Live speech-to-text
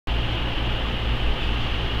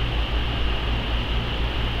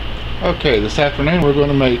Okay, this afternoon we're going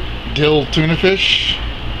to make dill tuna fish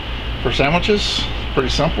for sandwiches. Pretty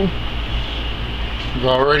simple. We've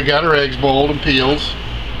already got our eggs boiled and peeled.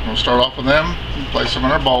 We'll start off with them and place them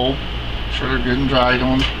in our bowl. Make sure they're good and dry.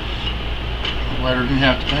 Don't wetter than you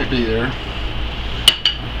have to be there.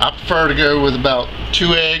 I prefer to go with about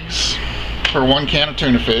 2 eggs per 1 can of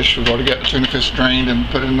tuna fish. We've already got the tuna fish drained and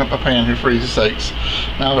put it in a pan here for easy sakes.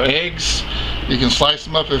 Now the eggs, you can slice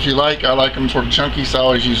them up if you like. I like them sort of chunky, so I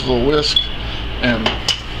always use a little whisk, and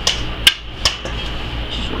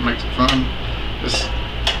this is what makes it fun. Just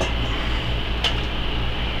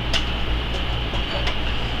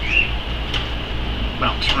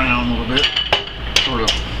bounce around a little bit, sort of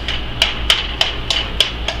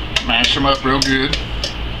mash them up real good,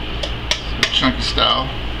 sort of chunky style.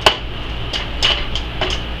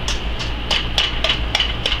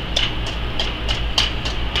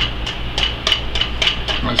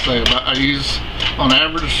 I use, on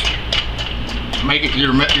average, make it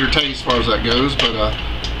your taste as far as that goes, but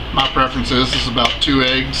my preference is about 2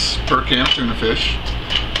 eggs per can of tuna fish.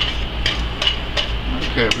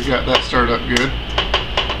 Okay, we got that stirred up good.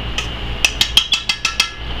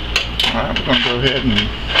 Alright, we're going to go ahead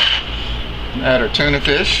and add our tuna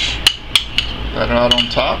fish. Put that out on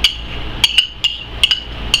top.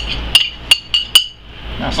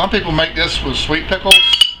 Now some people make this with sweet pickles.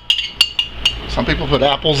 Some people put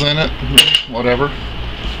apples in it, whatever.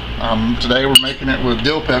 Today we're making it with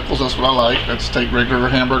dill pickles. That's what I like. Let's take regular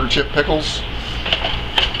hamburger chip pickles.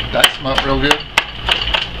 Dice them up real good.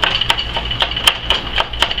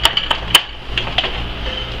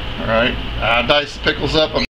 Alright, I dice the pickles up.